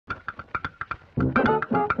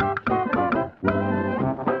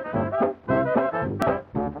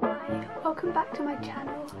Welcome back to my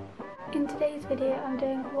channel. In today's video I'm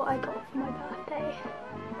doing what I got for my birthday.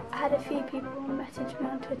 I had a few people message me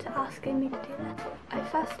on Twitter asking me to do this.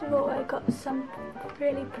 First of all I got some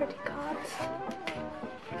really pretty cards.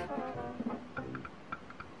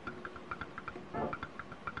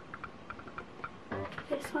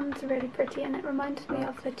 This one's really pretty and it reminds me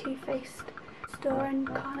of the Too Faced store in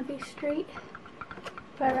Carnaby Street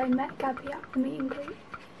where I met Gabby at the meet and greet.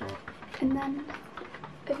 And then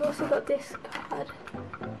I've also got this card.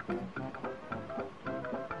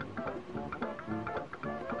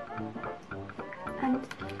 And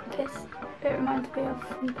it reminds me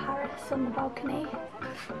of in Paris on the balcony.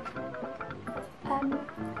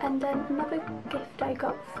 And then another gift I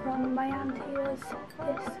got from my auntie was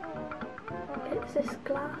this. It's this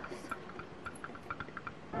glass.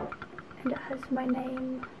 And it has my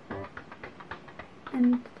name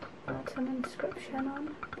and some inscription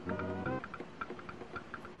on.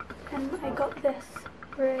 And I got this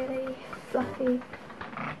really fluffy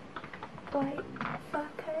white fur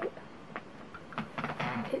coat.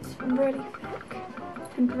 It's really thick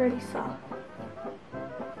and really soft.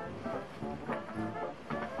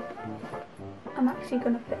 I'm actually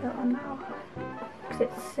going to put it on now because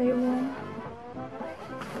it's so warm.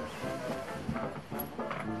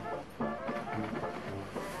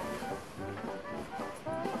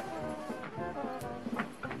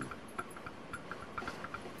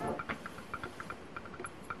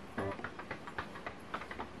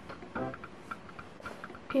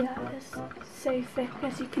 Yeah, it's so thick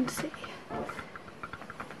as you can see.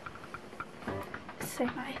 It's so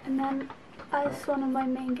nice. And then as one of my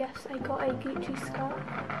main gifts I got a Gucci scarf.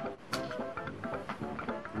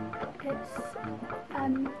 It's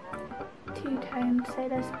two-tone, so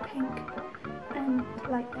there's pink and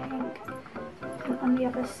light pink, and on the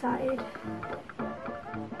other side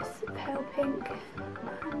it's pale pink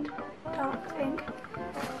and dark pink.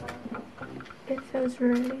 It feels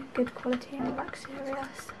really good quality and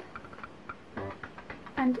luxurious,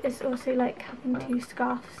 and it's also like having two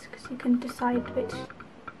scarves because you can decide which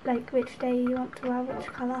day you want to wear which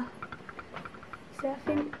colour. So I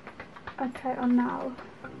think I'll try it on now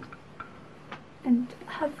and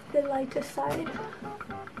have the lighter side,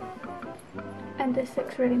 and this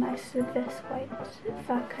looks really nice with this white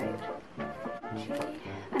fur coat.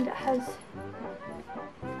 And it has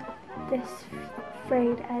this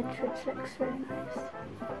frayed edge which looks really nice.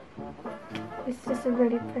 It's just a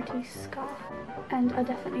really pretty scarf, and I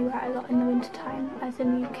definitely wear it a lot in the winter time, as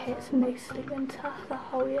in the UK it's mostly winter the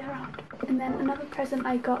whole year round. And then another present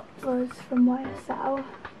I got was from YSL,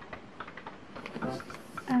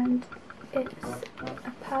 and it's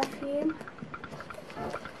a perfume.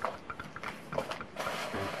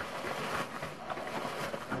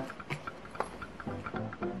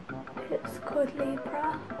 It's called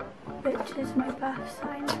Libra, which is my birth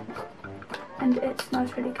sign, and it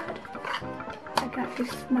smells really good. I can actually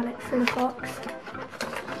smell it through the box.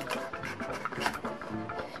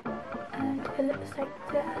 And it looks like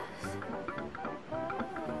this.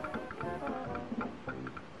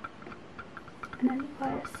 And then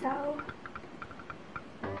YSL.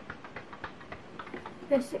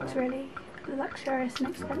 This looks really luxurious and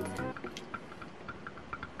expensive.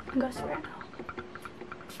 I'm going to spray it now.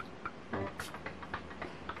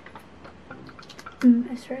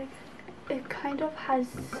 It's really good. It kind of has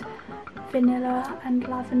vanilla and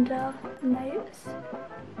lavender notes.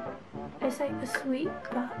 It's like a sweet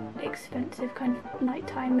but expensive kind of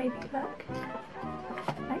nighttime maybe look.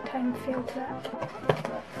 Nighttime feel to it.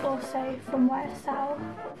 Also from YSL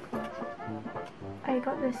I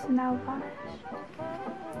got this nail varnish.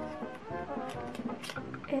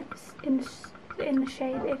 It's in the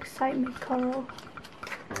shade Excite Me Coral,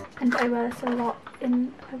 and I wear this a lot.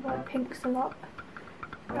 I wear pinks a lot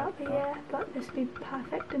throughout the year, but this would be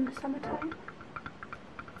perfect in the summertime.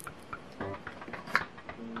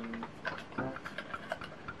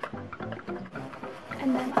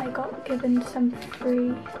 And then I got given some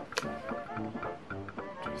free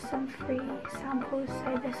samples.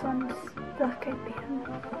 So this one's Black Opium,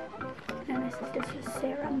 and this is just a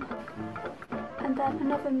serum. And then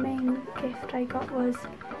another main gift I got was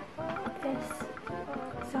this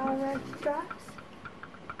Zara dress.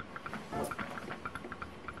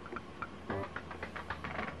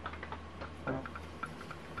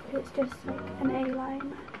 It's just like an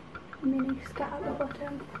A-line mini skirt at the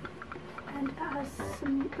bottom, and it has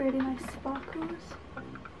some really nice sparkles.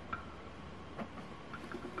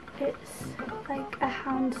 It's like a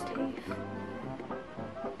houndstooth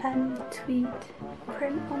tweed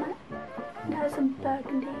print on it, it has some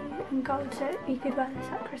burgundy and gold, so you could wear this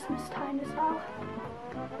at Christmas time as well.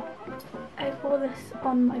 I wore this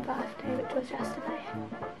on my birthday, which was yesterday,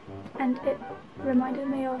 and it reminded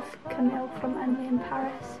me of Camille from Emily in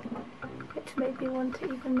Paris, which made me want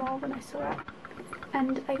it even more when I saw it.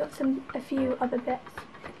 And I got a few other bits,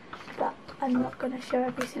 but I'm not going to show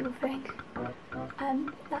every single thing.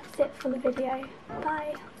 That's it for the video.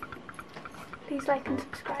 Bye! Please like and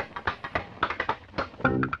subscribe.